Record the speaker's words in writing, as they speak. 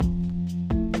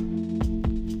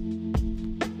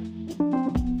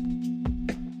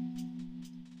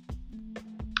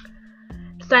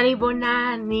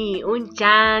Sanibonani,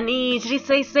 Unjani,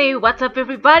 say, what's up,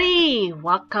 everybody?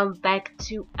 Welcome back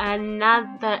to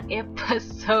another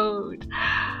episode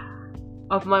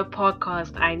of my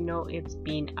podcast. I know it's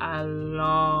been a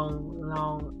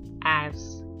long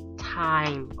ass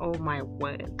time. Oh my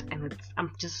word, and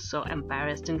I'm just so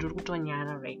embarrassed in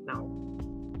right now.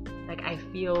 Like, I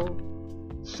feel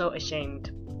so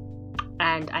ashamed.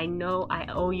 And I know I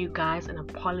owe you guys an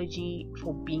apology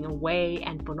for being away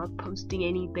and for not posting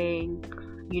anything.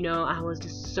 I was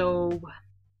just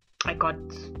I got,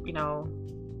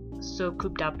 so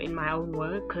cooped up in my own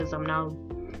work because I'm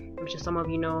sure some of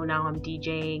you know, now I'm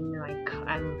DJing, like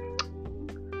I'm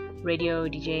radio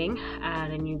DJing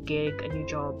at a new gig, a new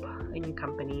job, a new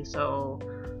company. So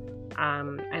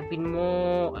I've been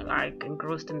more like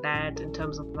engrossed in that in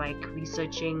terms of like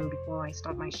researching before I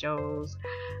start my shows,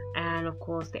 and of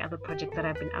course the other project that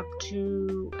I've been up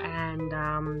to. And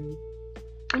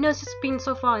it's just been,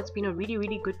 so far it's been a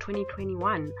really good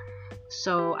 2021.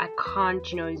 So I can't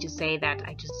just say that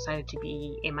I just decided to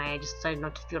be MIA. I just decided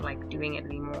not to feel like doing it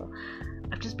anymore.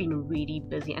 I've just been really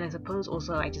busy, and I suppose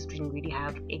also I just didn't really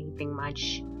have anything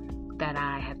much that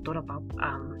I had thought about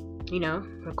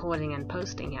recording and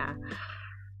posting here.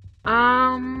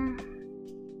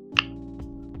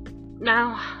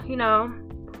 Now,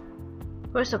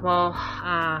 first of all,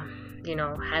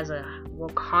 as a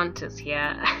Wokantis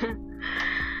here,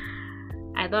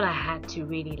 I thought I had to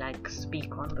really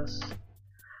speak on this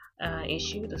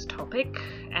issue, this topic,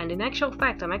 and in actual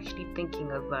fact, I'm actually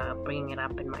thinking of bringing it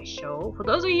up in my show. For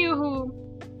those of you who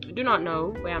do not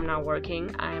know where I'm now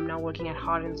working, I am now working at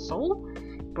Heart and Soul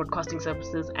Broadcasting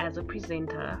Services as a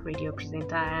presenter, radio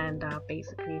presenter, and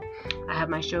basically I have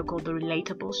my show called The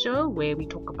Relatable Show, where we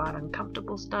talk about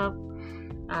uncomfortable stuff,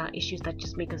 issues that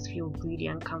just make us feel really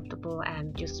uncomfortable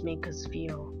and just make us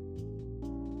feel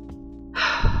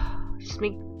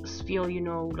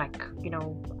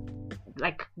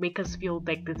make us feel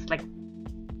like this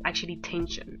actually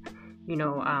tension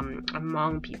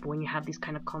among people when you have these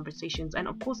kind of conversations, and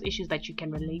of course issues that you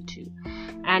can relate to.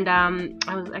 And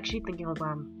I was actually thinking of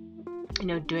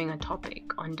doing a topic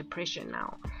on depression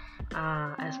now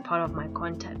as part of my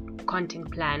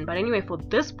content plan. But anyway, for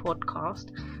this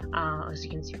podcast, as you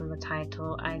can see from the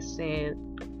title, I said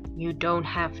you don't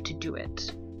have to do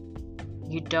it.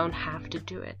 You don't have to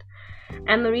do it.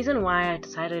 And the reason why I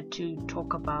decided to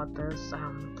talk about this,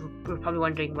 you're probably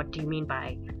wondering, what do you mean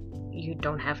by you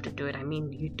don't have to do it? I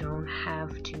mean, you don't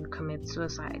have to commit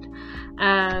suicide.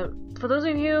 For those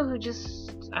of you who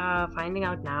just finding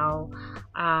out now,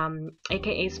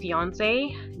 AKA's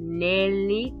fiance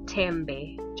Nelly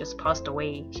Tembe just passed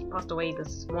away. She passed away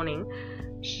this morning.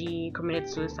 She committed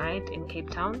suicide in Cape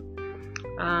Town.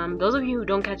 Those of you who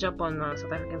don't catch up on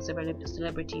South African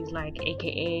celebrities, like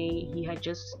AKA, he had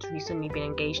just recently been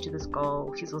engaged to this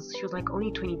girl. She was like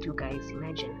only 22, guys,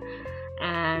 imagine.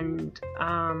 And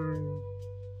I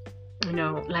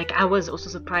was also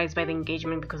surprised by the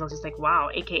engagement, because I was just like, wow,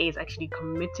 AKA is actually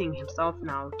committing himself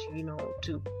now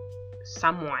to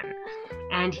someone.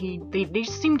 And they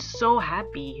seemed so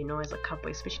happy, as a couple,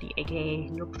 especially AKA. He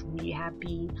looked really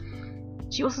happy.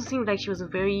 She also seemed like she was a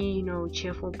very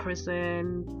cheerful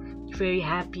person, very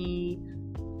happy.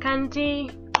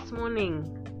 Kanti, this morning,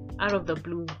 out of the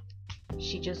blue,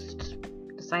 she just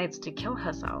decides to kill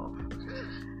herself.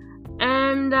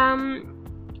 And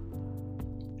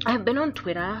I've been on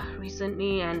Twitter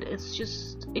recently, and it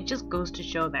just goes to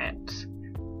show that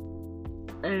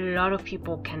a lot of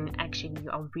people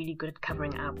are really good at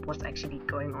covering up what's actually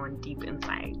going on deep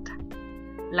inside.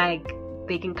 Like,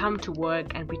 they can come to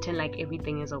work and pretend like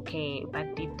everything is okay,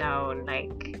 but deep down,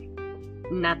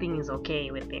 nothing is okay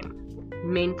with them.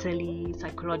 Mentally,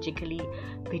 psychologically,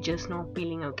 they're just not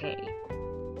feeling okay.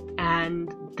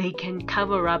 And they can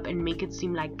cover up and make it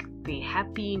seem like they're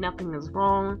happy, nothing is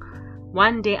wrong.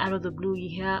 One day, out of the blue, you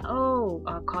hear, oh,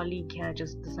 our colleague here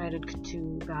just decided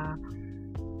to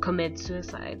commit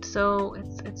suicide. So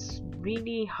it's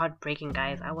really heartbreaking,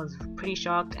 guys. I was pretty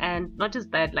shocked. And not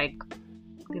just that,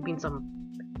 there've been some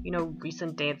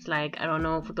recent deaths. I don't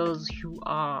know, for those who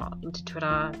are into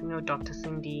Twitter, Dr.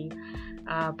 Cindy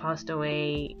passed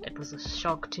away. It was a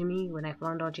shock to me when I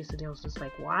found out yesterday. I was just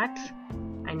like, what?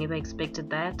 I never expected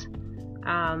that.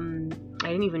 I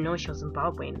didn't even know she was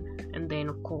Zimbabwean. And then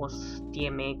of course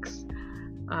DMX,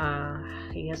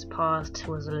 he has passed. He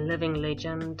was a living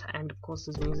legend, and of course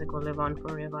his music will live on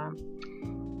forever.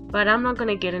 But I'm not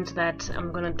gonna get into that.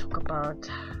 I'm gonna talk about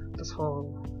this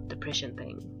whole depression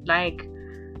thing.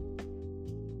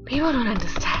 People don't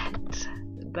understand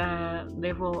the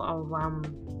level of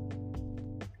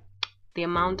the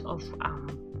amount of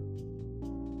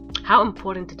how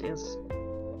important it is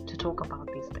talk about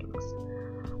these things,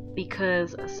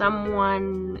 because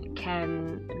someone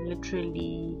can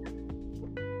literally,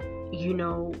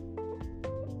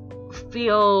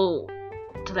 feel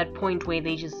to that point where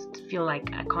they just feel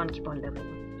like, I can't keep on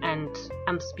living. And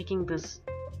I'm speaking this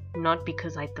not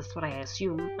because that's what I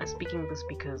assume. I'm speaking this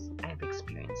because I've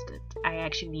experienced it. I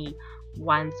actually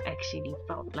once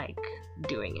felt like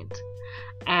doing it,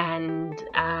 and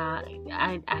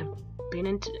I've been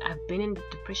in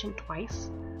depression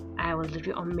twice. I was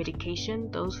literally on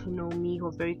medication. Those who know me, who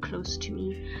are very close to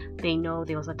me, they know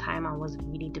there was a time I was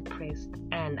really depressed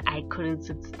and I couldn't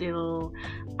sit still.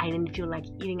 I didn't feel like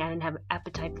eating. I didn't have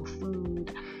appetite for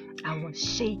food. I was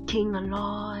shaking a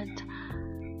lot.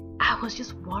 I was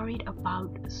just worried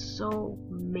about so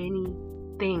many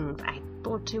things. I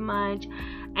thought too much.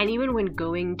 And even when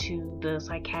going to the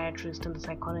psychiatrist and the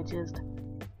psychologist,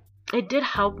 it did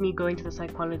help me going to the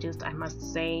psychologist, I must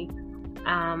say.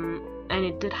 And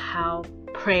it did help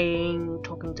praying,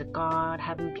 talking to God,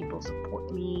 having people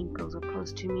support me, those who are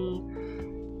close to me.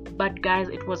 But guys,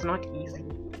 it was not easy.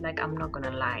 Like, I'm not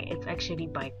gonna lie. It's actually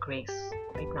by grace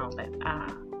right now that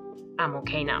I'm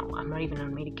okay now. I'm not even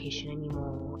on medication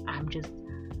anymore.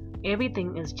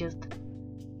 Everything is just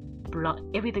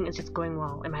going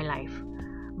well in my life.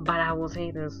 But I will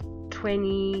say this,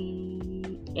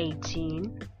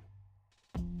 2018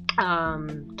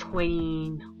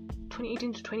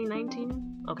 to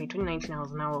 2019. Okay, 2019 I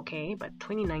was now okay, but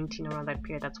 2019, around that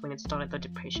period, that's when it started, the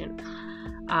depression.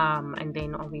 And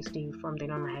then obviously from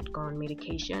then on I had gone on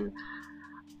medication.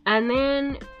 And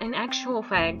then, in actual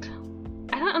fact,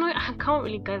 I can't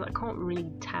really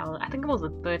tell. I think it was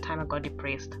the third time I got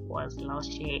depressed, was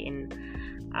last year in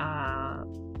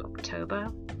October,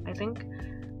 I think.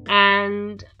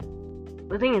 And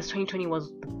the thing is, 2020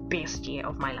 was the best year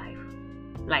of my life.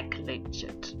 Like,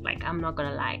 legit. Like, I'm not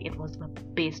gonna lie, it was the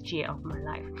best year of my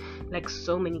life. Like,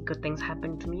 so many good things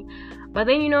happened to me. But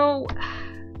then, the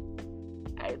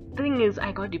thing is,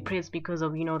 I got depressed because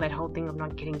of, that whole thing of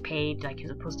not getting paid. Like, you're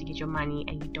supposed to get your money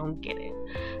and you don't get it.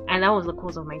 And that was the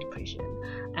cause of my depression.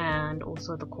 And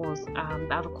also the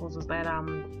other cause was that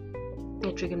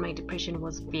that triggered my depression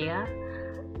was fear.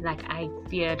 Like, I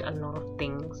feared a lot of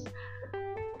things.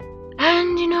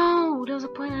 And there was a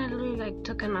point I literally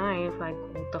took a knife. Like,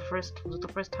 the first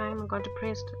time I got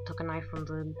depressed, I took a knife from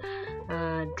the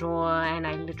drawer, and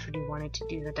I literally wanted to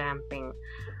do the damn thing.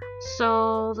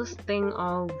 So this thing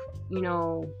of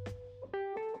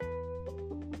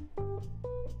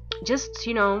just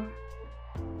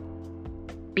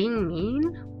being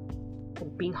mean or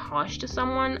being harsh to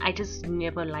someone, I just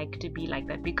never like to be like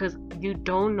that, because you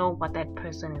don't know what that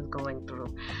person is going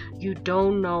through. You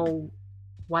don't know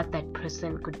what that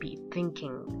person could be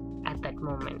thinking at that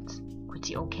moment. Could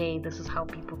you, okay, this is how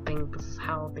people think, this is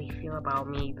how they feel about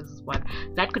me, this is what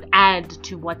that could add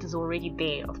to what is already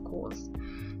there, of course.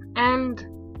 And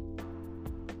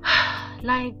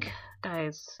like,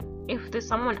 guys, if there's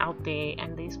someone out there,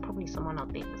 and there's probably someone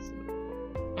out there listening,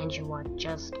 and you are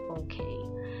just okay,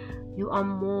 you are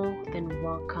more than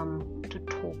welcome to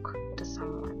talk to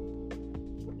someone.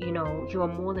 You are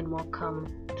more than welcome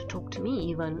to talk to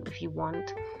me, even if you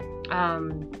want.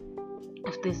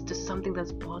 If there's just something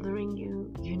that's bothering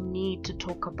you, you need to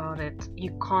talk about it.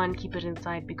 You can't keep it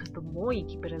inside, because the more you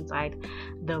keep it inside,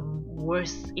 the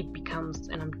worse it becomes.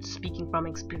 And I'm speaking from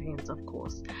experience, of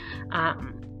course.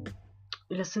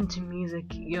 Listen to music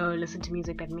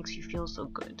that makes you feel so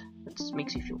good, that just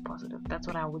makes you feel positive. That's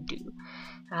what I would do.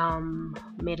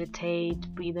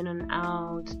 Meditate, breathe in and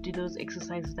out, do those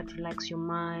exercises that relax your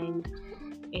mind.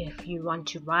 If you want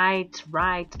to write,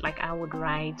 like I would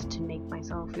write to make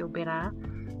myself feel better.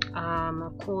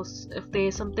 Of course, if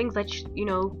there's some things that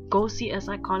go see a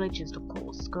psychologist. Of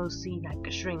course, go see like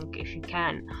a shrink if you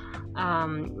can.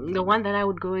 The one that I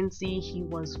would go and see, he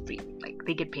was free. Like,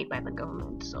 they get paid by the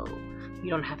government, so you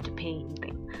don't have to pay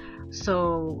anything.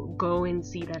 So go and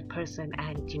see that person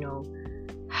and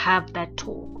have that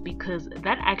talk, because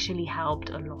that actually helped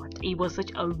a lot. He was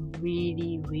such a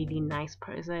really, really nice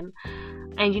person,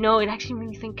 and it actually made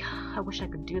me think, I wish I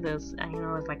could do this. And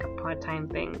it's like a part-time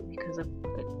thing, because it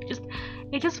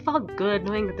just felt good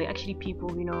knowing that there are actually people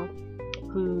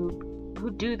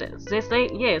who do this. They say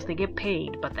yes, they get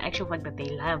paid, but the actual fact that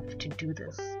they love to do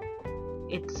this,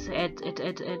 it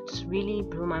really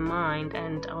blew my mind.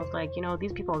 And I was like,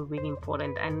 these people are really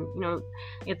important. And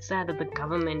it's sad that the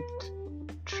government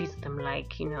treats them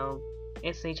like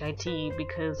SHIT,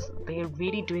 because they're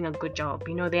really doing a good job.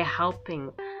 They're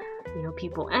helping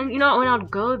people. And when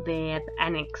I'd go there at the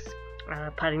annex,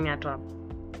 Parinyatwa,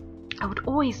 I would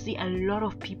always see a lot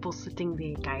of people sitting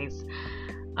there, guys.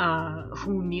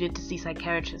 who needed to see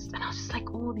psychiatrists, and I was just like,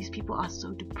 oh, these people are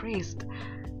so depressed.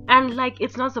 And like,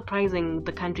 it's not surprising,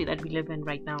 the country that we live in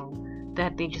right now,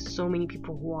 that there's just so many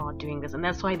people who are doing this, and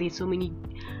that's why there's so many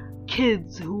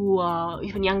kids who are,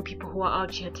 even young people who are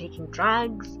out here taking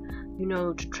drugs, you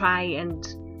know, to try and,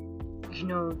 you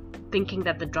know, thinking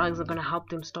that the drugs are going to help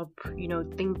them stop, you know,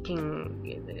 thinking,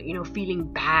 you know,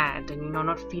 feeling bad, and, you know,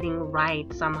 not feeling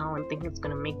right somehow, and thinking it's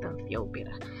going to make them feel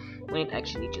better, when it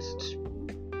actually just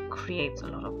creates a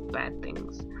lot of bad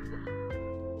things.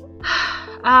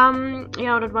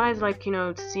 Yeah, I would advise, like, you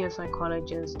know, to see a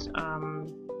psychologist.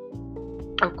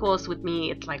 Of course, with me,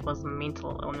 it like was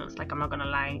mental illness. Like, I'm not gonna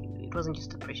lie, it wasn't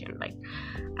just depression. Like,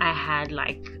 I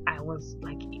was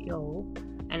like ill,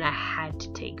 and I had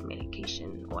to take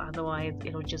medication, or otherwise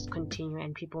it'll just continue,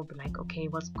 and people will be like, okay,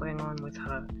 what's going on with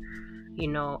her, you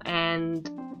know? And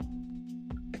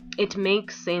it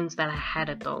makes sense that I had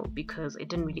it though, because it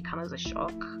didn't really come as a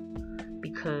shock,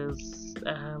 because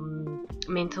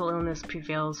mental illness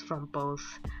prevails from both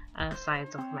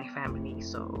sides of my family.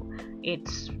 So it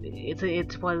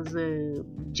was a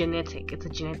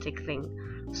genetic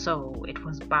thing, so it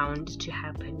was bound to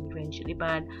happen eventually.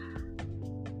 But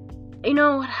you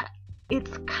know what,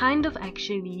 it's kind of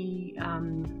actually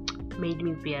made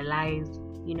me realize,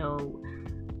 you know,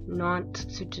 not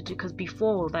to because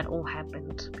before that all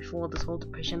happened, before this whole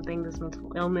depression thing, this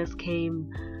mental illness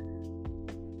came,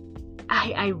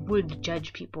 I would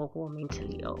judge people who are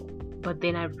mentally ill. But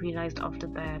then I realized after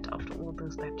all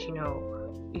this, that, you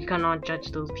know, you cannot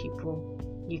judge those people.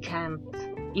 You can't.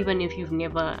 Even if you've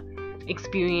never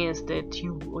experienced it,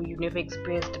 you've never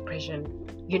experienced depression,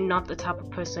 you're not the type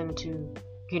of person to,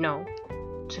 you know,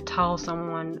 to tell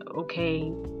someone,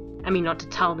 okay, I mean, not to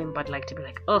tell them, but like to be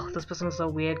like, oh, this person is so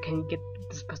weird, can you get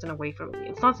this person away from me?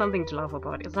 It's not something to laugh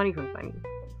about. It's not even funny.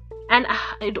 And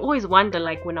I'd always wonder,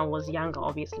 like, when I was younger,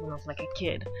 obviously, when I was like a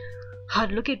kid,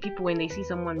 I'd look at people when they see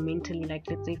someone mentally, like,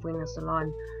 let's say if we're in a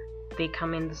salon, they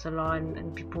come in the salon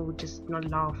and people would just not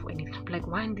laugh or anything. I'm like,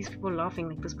 why aren't these people laughing?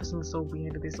 Like, this person is so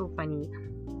weird, they're so funny.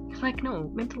 It's like, no,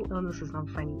 mental illness is not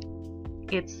funny.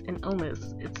 It's an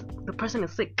illness. The person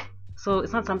is sick. So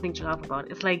it's not something to laugh about.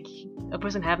 It's like a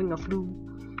person having a flu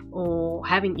or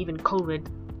having even COVID,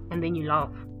 and then you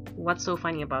laugh. What's so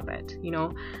funny about that, you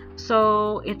know?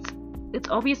 So it's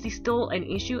obviously still an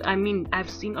issue. I mean, I've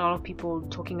seen a lot of people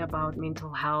talking about mental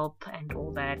health and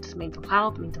all that. Mental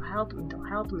health.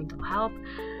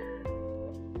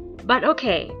 But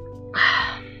okay,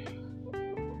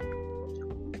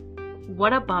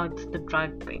 what about the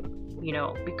drug thing? You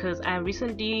know, because I don't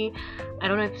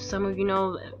know if some of you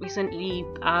know, recently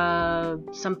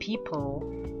some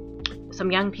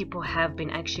young people have been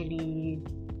actually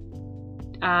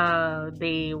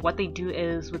what they do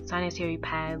is, with sanitary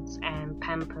pads and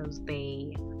Pampers,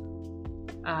 they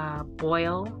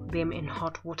boil them in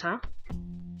hot water,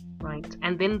 right?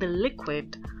 And then the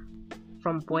liquid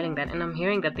from boiling that, and I'm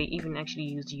hearing that they even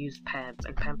actually use pads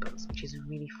and Pampers, which is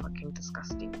really fucking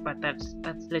disgusting, but that's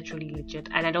literally legit.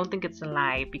 And I don't think it's a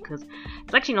lie, because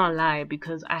it's actually not a lie,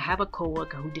 because I have a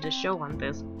coworker who did a show on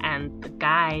this, and the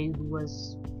guy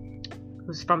who's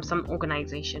from some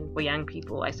organization for young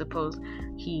people, I suppose,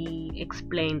 he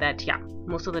explained that, yeah,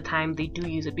 most of the time they do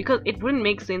use it, because it wouldn't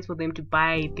make sense for them to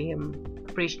buy them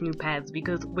fresh new pads,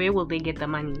 because where will they get the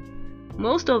money?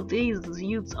 Most of these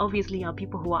youths obviously are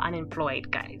people who are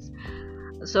unemployed, guys.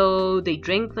 So they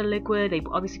drink the liquid, they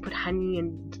obviously put honey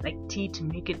and like tea to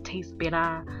make it taste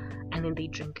better, and then they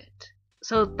drink it.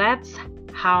 So that's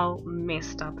how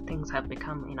messed up things have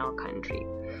become in our country.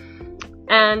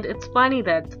 And it's funny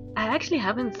that I actually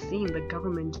haven't seen the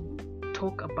government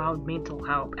talk about mental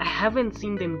health. I haven't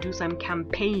seen them do some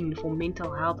campaign for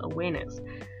mental health awareness.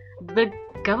 The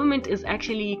government is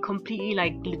actually completely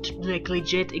like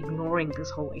legit ignoring this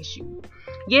whole issue.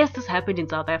 Yes, this happened in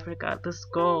South Africa. This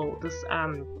girl, this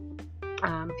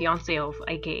fiance of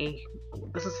AKA,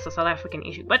 this is a South African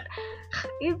issue, but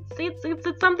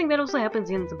it's something that also happens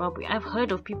here in Zimbabwe. I've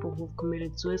heard of people who've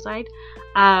committed suicide.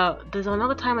 There's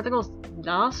another time, I think it was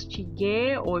last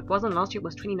year, or it wasn't last year, it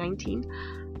was 2019.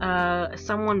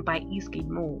 Someone by Eastgate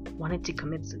Mall wanted to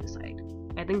commit suicide.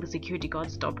 I think the security guard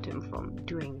stopped him from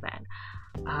doing that.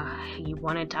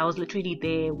 I was literally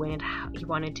there when he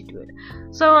wanted to do it.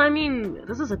 So I mean,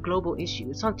 this is a global issue.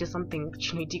 It's not just something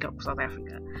genetic of South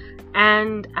Africa.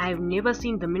 And I've never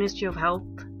seen the Ministry of Health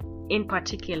in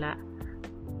particular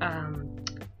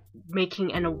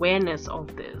making an awareness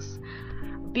of this.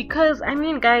 Because I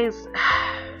mean, guys,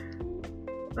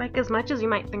 like, as much as you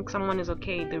might think someone is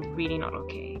okay, they're really not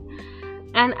okay.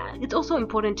 And it's also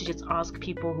important to just ask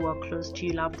people who are close to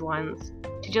your loved ones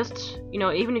to just,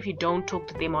 even if you don't talk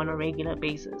to them on a regular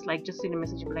basis, like just send a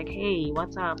message, be like, hey,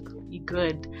 what's up? You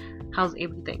good? How's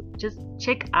everything? Just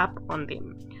check up on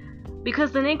them.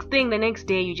 Because the next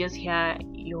day, you just hear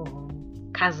your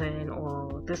cousin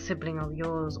or this sibling of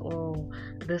yours or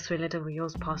this relative of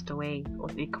yours passed away or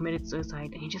they committed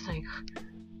suicide, and you're just like,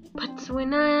 but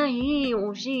when he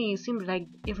or she seemed like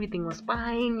everything was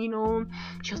fine,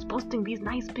 she was posting these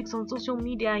nice pics on social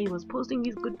media, he was posting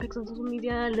these good pics on social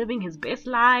media, living his best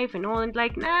life and all, and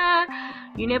like, nah,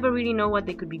 you never really know what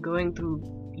they could be going through,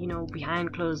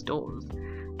 behind closed doors,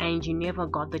 and you never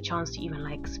got the chance to even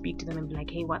like speak to them and be like,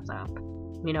 hey, what's up,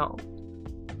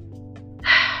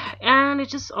 and it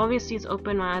just obviously it's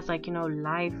opened my eyes, like,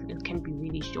 life, it can be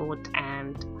really short,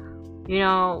 and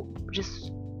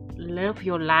just live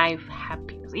your life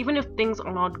happy. Even if things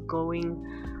are not going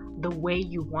the way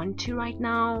you want to right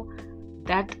now,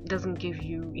 that doesn't give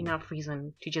you enough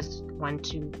reason to just want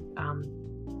to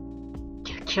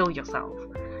kill yourself.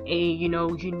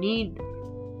 You need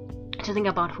to think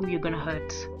about who you're gonna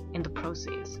hurt in the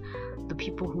process, the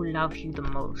people who love you the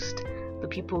most, the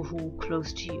people who are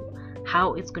close to you,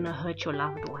 how it's gonna hurt your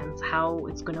loved ones, how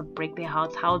it's gonna break their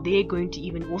hearts, how they're going to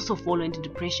even also fall into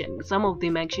depression. Some of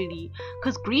them actually,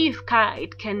 because grief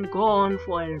it can go on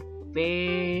for a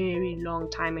very long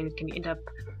time and it can end up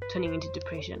turning into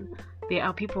depression. There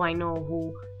are people I know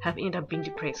who have ended up being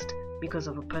depressed because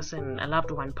of a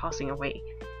loved one passing away.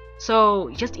 So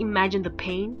just imagine the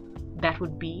pain that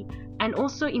would be, and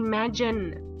also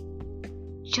imagine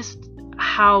just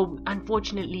how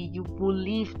unfortunately you will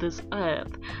leave this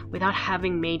earth without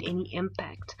having made any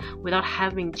impact, without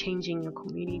having changing your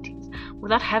communities,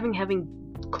 without having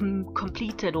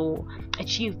completed or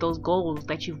achieved those goals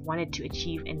that you've wanted to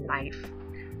achieve in life,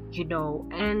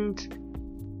 and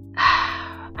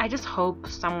I just hope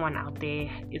someone out there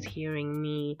is hearing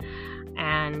me,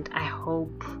 and I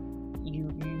hope you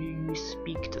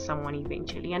speak to someone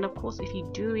eventually. And of course, if you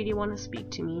do really want to speak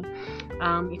to me,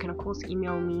 you can of course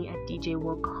email me at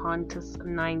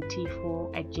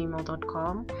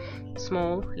djwilkehuntus94@gmail.com,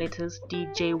 small letters,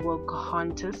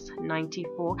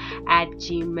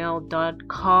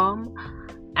 djwilkehuntus94@gmail.com.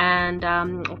 And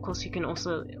of course, you can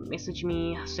also message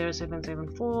me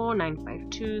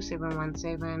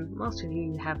 0774-952-717. Most of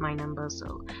you have my number,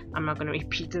 so I'm not going to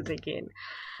repeat it again.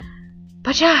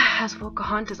 But yeah, as for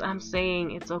Wilkehuntus, I'm saying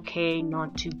it's okay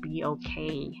not to be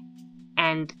okay,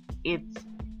 and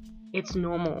it's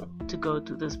normal to go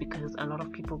through this because a lot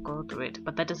of people go through it,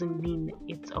 but that doesn't mean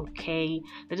it's okay,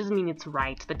 that doesn't mean it's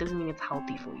right, that doesn't mean it's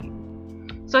healthy for you.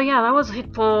 So yeah, that was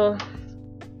it for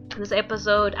this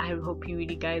episode. I hope you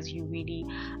really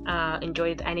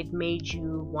enjoyed it, and it made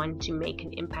you want to make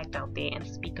an impact out there and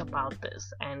speak about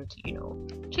this, and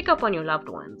check up on your loved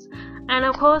ones. And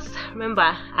of course, remember,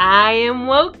 I am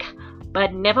woke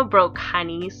but never broke,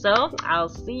 honey. So I'll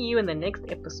see you in the next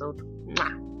episode.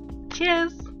 Mwah.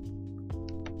 Cheers.